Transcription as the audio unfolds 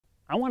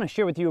I want to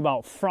share with you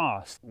about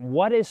frost.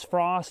 What is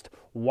frost?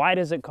 Why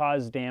does it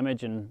cause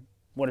damage? And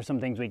what are some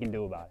things we can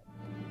do about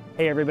it?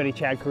 Hey everybody,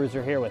 Chad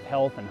Cruiser here with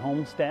Health and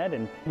Homestead,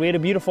 and we had a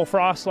beautiful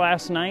frost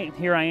last night.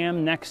 Here I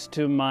am next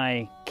to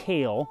my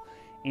kale,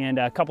 and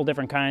a couple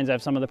different kinds. I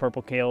have some of the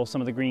purple kale,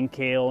 some of the green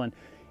kale,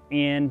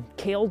 and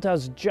kale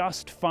does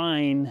just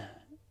fine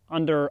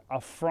under a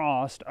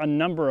frost, a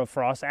number of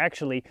frosts.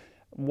 Actually,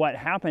 what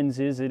happens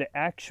is it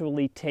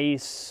actually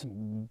tastes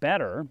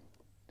better,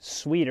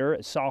 sweeter,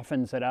 it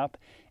softens it up,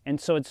 and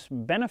so it's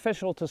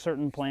beneficial to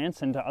certain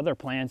plants, and to other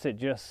plants it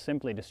just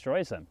simply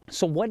destroys them.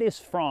 So what is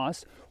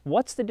frost?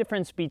 What's the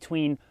difference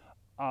between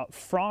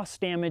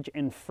frost damage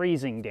and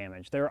freezing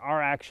damage? There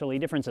are actually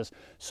differences.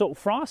 So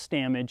frost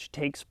damage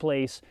takes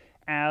place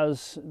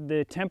as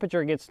the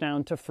temperature gets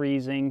down to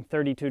freezing,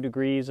 32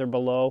 degrees or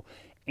below,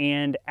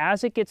 and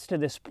as it gets to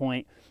this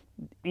point,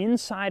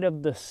 inside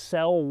of the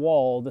cell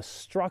wall, the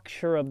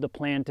structure of the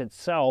plant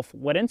itself,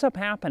 what ends up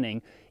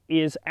happening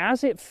is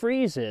as it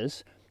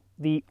freezes,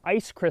 the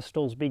ice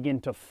crystals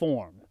begin to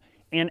form.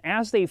 And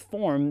as they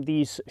form,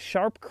 these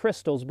sharp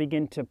crystals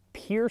begin to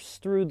pierce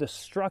through the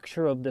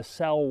structure of the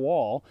cell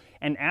wall.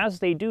 And as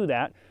they do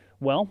that,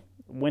 well,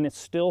 when it's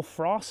still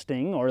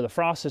frosting or the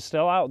frost is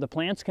still out, the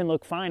plants can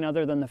look fine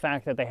other than the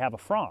fact that they have a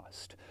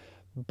frost.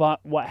 But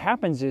what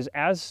happens is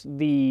as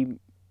the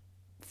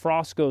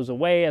frost goes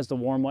away, as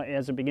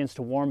it begins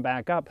to warm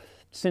back up,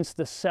 since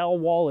the cell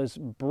wall is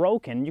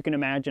broken, you can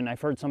imagine, I've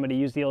heard somebody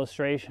use the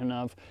illustration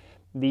of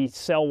the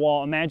cell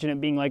wall, imagine it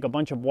being like a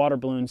bunch of water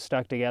balloons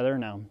stuck together.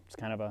 Now, it's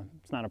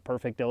not a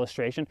perfect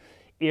illustration.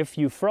 If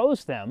you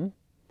froze them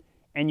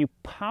and you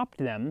popped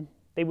them,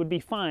 they would be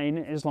fine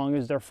as long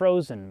as they're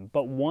frozen.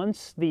 But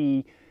once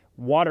the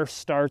water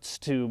starts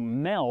to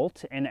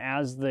melt and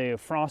as the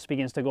frost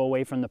begins to go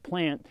away from the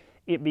plant,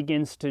 it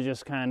begins to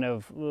just kind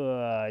of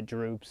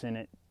droops and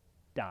it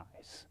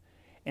dies.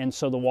 And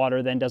so the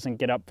water then doesn't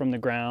get up from the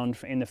ground.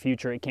 In the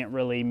future, it can't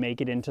really make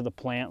it into the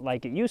plant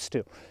like it used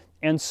to.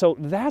 And so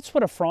that's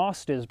what a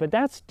frost is, but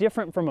that's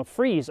different from a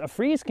freeze. A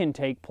freeze can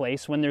take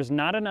place when there's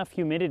not enough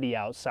humidity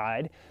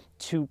outside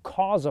to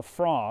cause a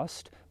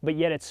frost, but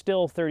yet it's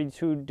still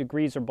 32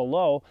 degrees or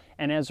below.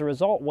 And as a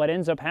result, what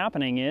ends up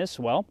happening is,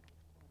 well,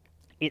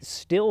 it's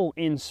still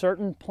in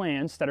certain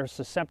plants that are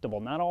susceptible,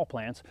 not all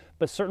plants,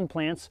 but certain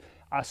plants,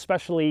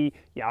 especially,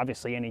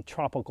 obviously any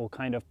tropical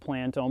kind of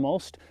plant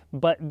almost,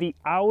 but the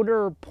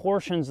outer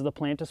portions of the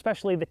plant,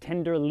 especially the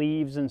tender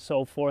leaves and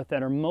so forth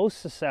that are most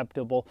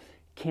susceptible,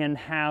 can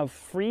have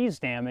freeze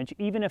damage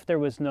even if there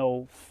was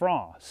no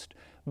frost.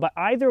 But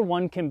either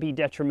one can be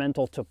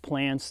detrimental to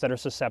plants that are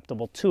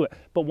susceptible to it.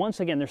 But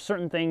once again, there's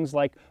certain things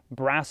like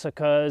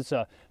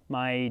brassicas.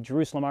 My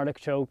Jerusalem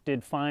artichoke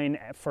did fine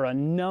for a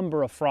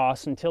number of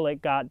frosts until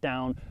it got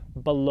down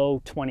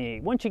below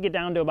 28. Once you get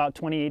down to about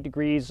 28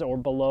 degrees or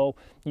below,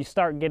 you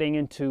start getting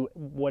into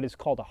what is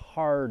called a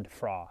hard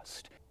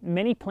frost.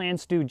 Many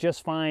plants do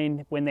just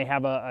fine when they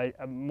have a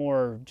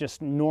more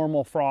just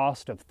normal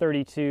frost of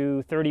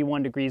 32,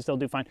 31 degrees, they'll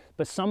do fine.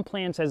 But some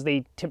plants, as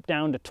they tip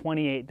down to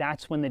 28,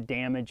 that's when the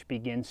damage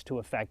begins to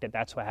affect it.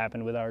 That's what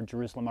happened with our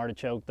Jerusalem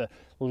artichoke. The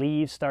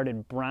leaves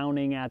started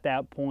browning at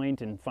that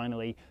point, and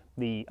finally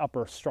the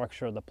upper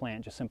structure of the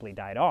plant just simply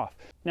died off.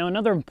 Now,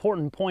 another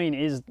important point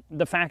is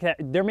the fact that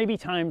there may be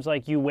times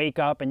like you wake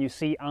up and you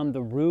see on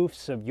the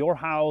roofs of your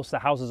house, the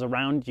houses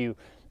around you,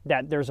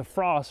 that there's a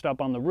frost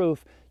up on the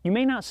roof. You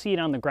may not see it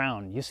on the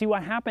ground. You see,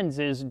 what happens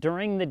is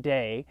during the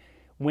day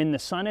when the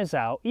sun is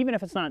out, even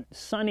if it's not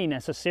sunny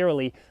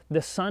necessarily,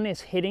 the sun is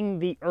hitting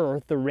the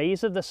earth, the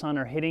rays of the sun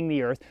are hitting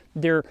the earth,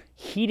 they're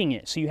heating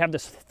it. So you have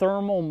this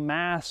thermal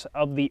mass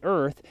of the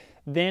earth.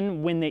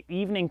 Then when the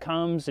evening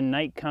comes and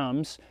night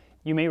comes,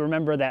 you may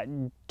remember that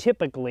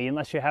typically,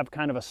 unless you have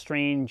kind of a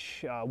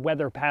strange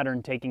weather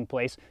pattern taking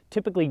place,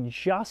 typically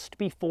just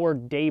before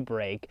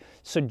daybreak,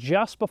 so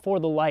just before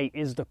the light,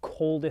 is the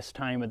coldest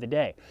time of the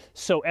day.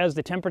 So as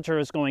the temperature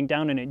is going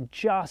down and it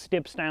just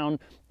dips down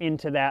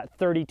into that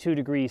 32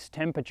 degrees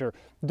temperature,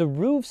 the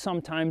roof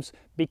sometimes,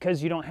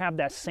 because you don't have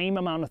that same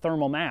amount of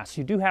thermal mass,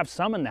 you do have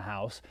some in the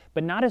house,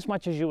 but not as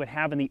much as you would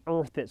have in the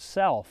earth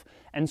itself.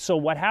 And so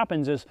what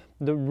happens is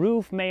the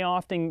roof may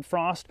often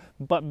frost,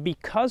 but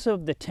because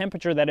of the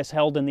temperature that is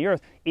held in the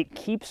earth, it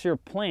keeps your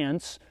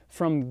plants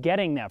from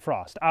getting that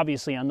frost.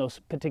 Obviously on those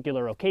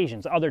particular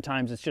occasions. Other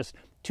times it's just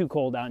too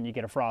cold out and you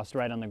get a frost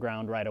right on the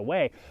ground right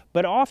away.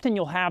 But often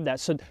you'll have that.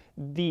 So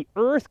the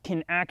earth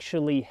can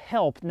actually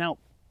help. Now,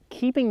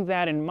 keeping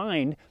that in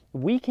mind,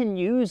 we can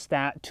use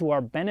that to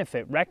our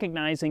benefit,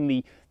 recognizing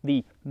the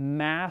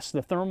mass,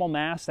 the thermal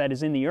mass that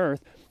is in the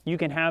earth. You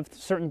can have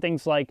certain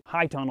things like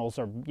high tunnels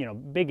or,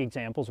 big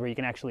examples where you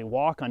can actually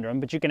walk under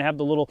them, but you can have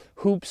the little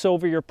hoops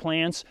over your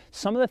plants.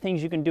 Some of the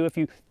things you can do if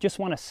you just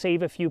want to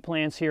save a few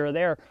plants here or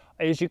there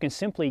is you can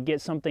simply get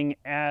something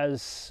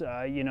as,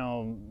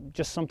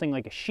 just something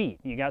like a sheet.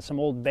 You got some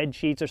old bed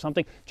sheets or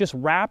something, just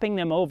wrapping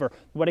them over.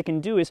 What it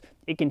can do is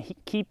it can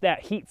keep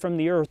that heat from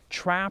the earth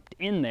trapped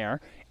in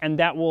there, and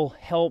that will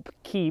help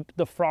keep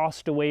the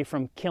frost away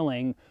from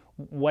killing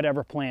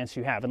whatever plants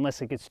you have,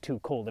 unless it gets too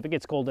cold. If it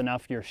gets cold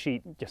enough, your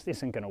sheet just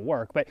isn't going to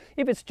work. But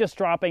if it's just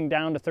dropping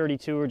down to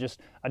 32 or just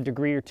a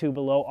degree or two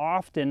below,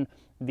 often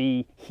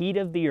the heat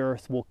of the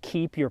earth will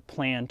keep your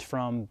plant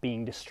from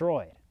being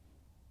destroyed.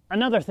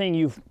 Another thing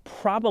you've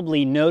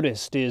probably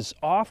noticed is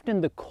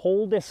often the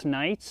coldest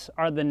nights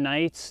are the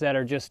nights that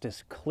are just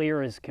as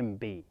clear as can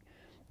be.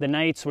 The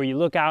nights where you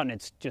look out and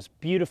it's just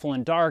beautiful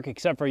and dark,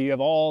 except for you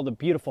have all the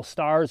beautiful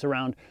stars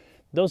around.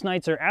 Those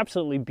nights are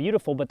absolutely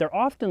beautiful, but they're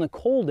often the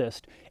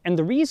coldest. And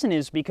the reason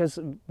is because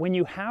when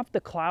you have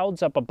the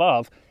clouds up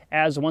above,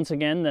 as once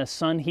again the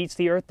sun heats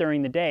the earth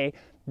during the day,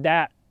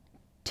 that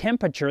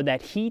temperature,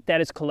 that heat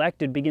that is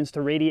collected begins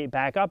to radiate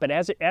back up. And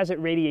as it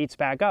radiates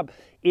back up,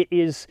 it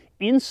is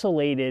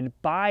insulated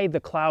by the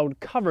cloud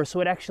cover, so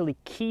it actually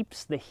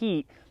keeps the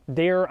heat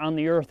there on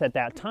the earth at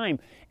that time.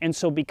 And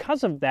so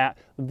because of that,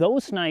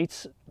 those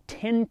nights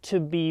tend to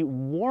be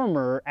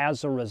warmer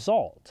as a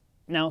result.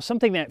 Now,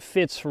 something that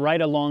fits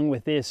right along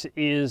with this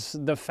is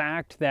the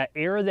fact that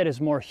air that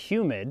is more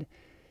humid,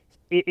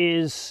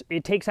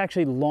 it takes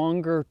actually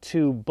longer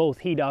to both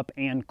heat up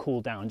and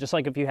cool down. Just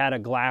like if you had a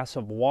glass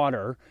of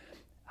water,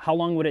 how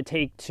long would it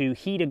take to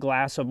heat a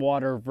glass of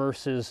water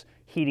versus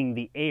heating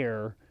the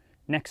air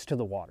next to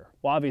the water?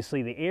 Well,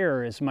 obviously the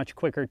air is much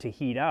quicker to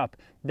heat up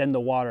than the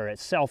water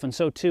itself, and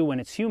so too when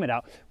it's humid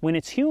out. When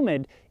it's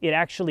humid, it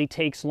actually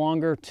takes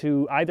longer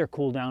to either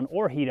cool down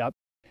or heat up.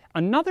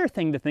 Another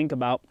thing to think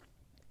about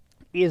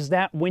is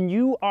that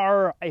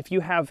if you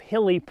have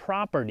hilly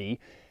property,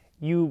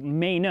 you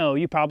may know,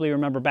 you probably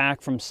remember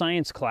back from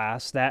science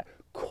class, that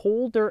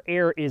colder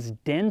air is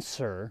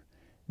denser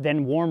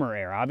than warmer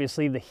air.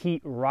 Obviously the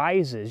heat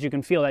rises. You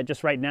can feel that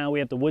just right now. We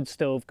have the wood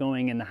stove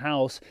going in the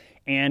house,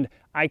 and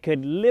I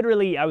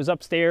was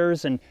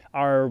upstairs and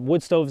our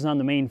wood stove's on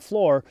the main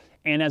floor,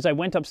 and as I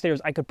went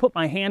upstairs I could put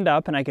my hand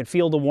up and I could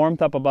feel the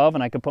warmth up above,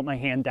 and I could put my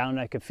hand down and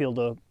I could feel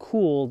the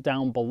cool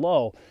down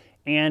below.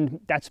 And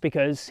that's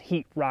because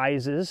heat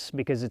rises,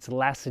 because it's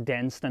less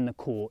dense than the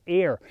cool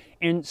air.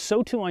 And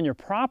so too on your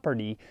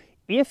property,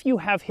 if you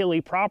have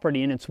hilly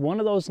property and it's one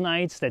of those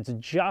nights that's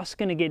just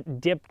going to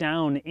get dipped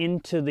down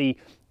into the,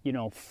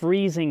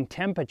 freezing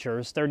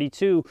temperatures,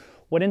 32,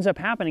 what ends up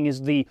happening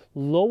is the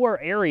lower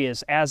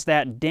areas, as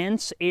that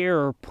dense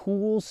air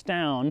pools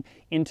down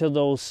into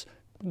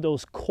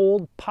those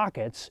cold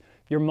pockets,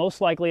 you're most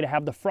likely to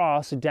have the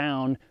frost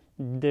down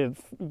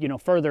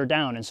further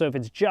down. And so if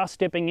it's just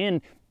dipping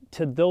in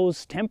to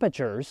those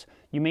temperatures,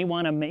 you may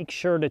want to make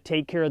sure to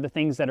take care of the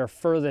things that are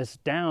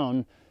furthest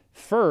down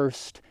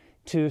first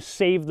to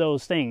save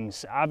those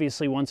things.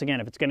 Obviously, once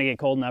again, if it's going to get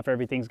cold enough,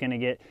 everything's going to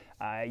get,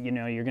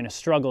 you're going to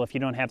struggle if you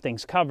don't have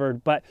things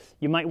covered, but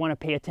you might want to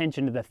pay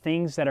attention to the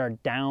things that are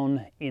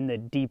down in the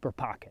deeper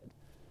pocket.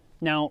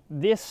 Now,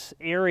 this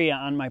area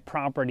on my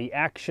property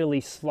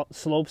actually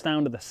slopes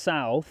down to the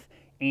south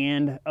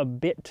and a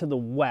bit to the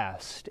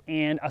west,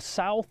 and a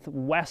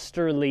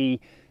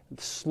southwesterly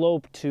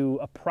slope to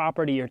a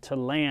property or to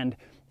land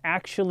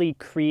actually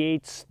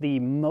creates the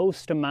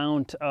most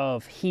amount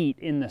of heat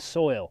in the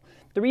soil.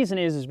 The reason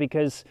is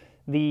because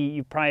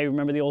you probably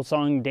remember the old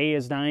song, "Day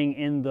is dying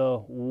in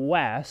the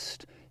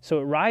west." So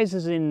it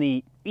rises in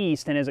the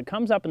east, and as it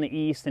comes up in the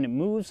east and it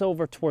moves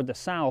over toward the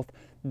south,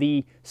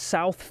 the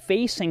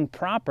south-facing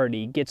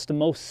property gets the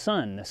most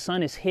sun. The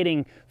sun is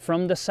hitting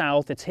from the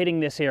south, it's hitting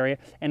this area,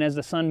 and as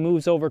the sun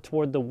moves over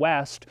toward the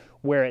west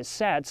where it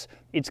sets,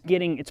 it's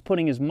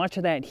putting as much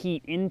of that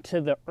heat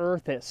into the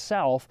earth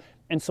itself.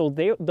 And so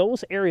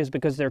those areas,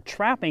 because they're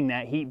trapping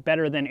that heat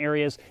better than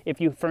areas,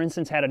 if you, for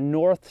instance, had a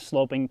north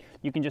sloping,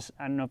 you can just,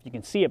 I don't know if you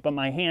can see it, but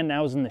my hand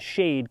now is in the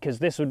shade because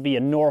this would be a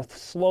north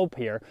slope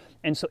here.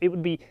 And so it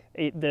would be,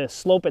 the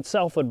slope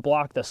itself would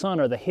block the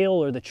sun, or the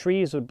hill or the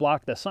trees would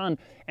block the sun.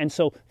 And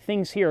so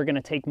things here are going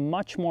to take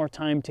much more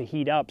time to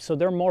heat up. So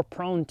they're more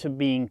prone to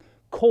being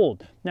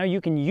cold. Now you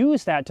can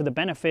use that to the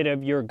benefit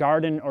of your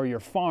garden or your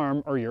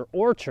farm or your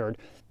orchard,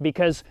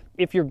 because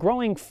if you're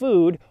growing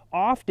food,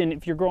 often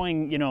if you're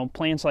growing,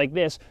 plants like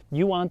this,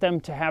 you want them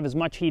to have as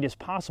much heat as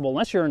possible.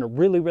 Unless you're in a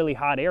really, really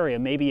hot area,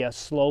 maybe a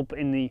slope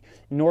in the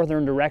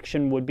northern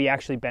direction would be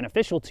actually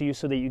beneficial to you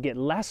so that you get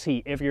less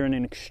heat if you're in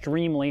an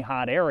extremely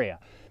hot area.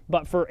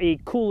 But for a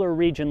cooler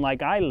region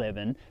like I live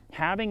in,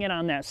 having it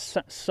on that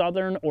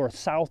southern or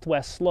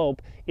southwest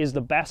slope is the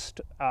best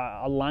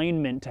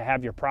alignment to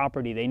have your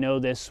property. They know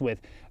this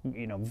with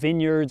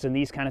vineyards and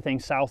these kind of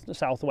things.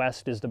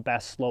 Southwest is the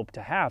best slope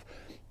to have.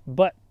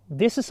 But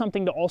this is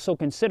something to also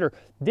consider.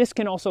 This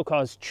can also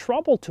cause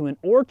trouble to an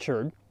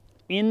orchard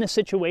in the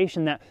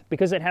situation that,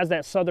 because it has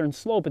that southern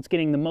slope, it's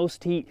getting the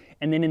most heat,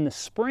 and then in the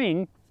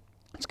spring,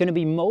 it's going to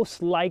be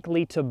most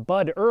likely to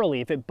bud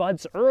early. If it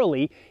buds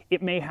early,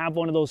 it may have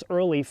one of those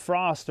early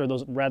frosts, or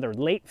those rather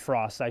late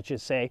frosts, I should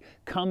say,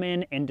 come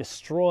in and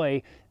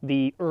destroy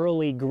the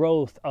early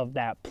growth of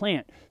that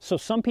plant. So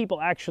some people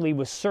actually,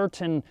 with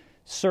certain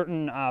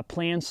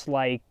plants,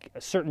 like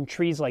certain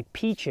trees like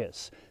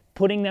peaches,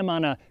 putting them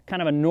on a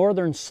kind of a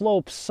northern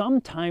slope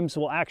sometimes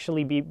will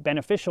actually be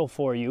beneficial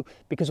for you,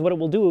 because what it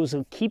will do is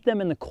it'll keep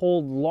them in the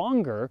cold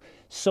longer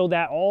so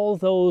that all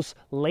those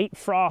late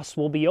frosts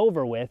will be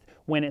over with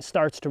when it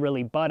starts to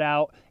really bud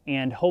out,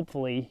 and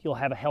hopefully you'll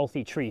have a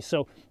healthy tree.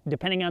 So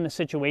depending on the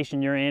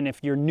situation you're in,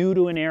 if you're new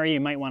to an area, you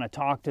might want to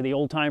talk to the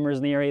old timers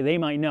in the area. They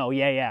might know,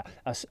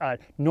 a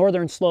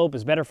northern slope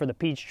is better for the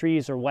peach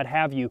trees or what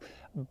have you,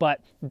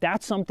 but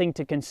that's something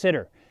to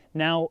consider.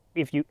 Now,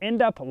 if you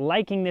end up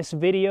liking this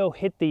video,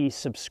 hit the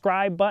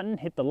subscribe button,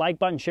 hit the like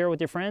button, share it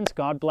with your friends.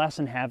 God bless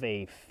and have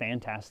a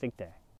fantastic day.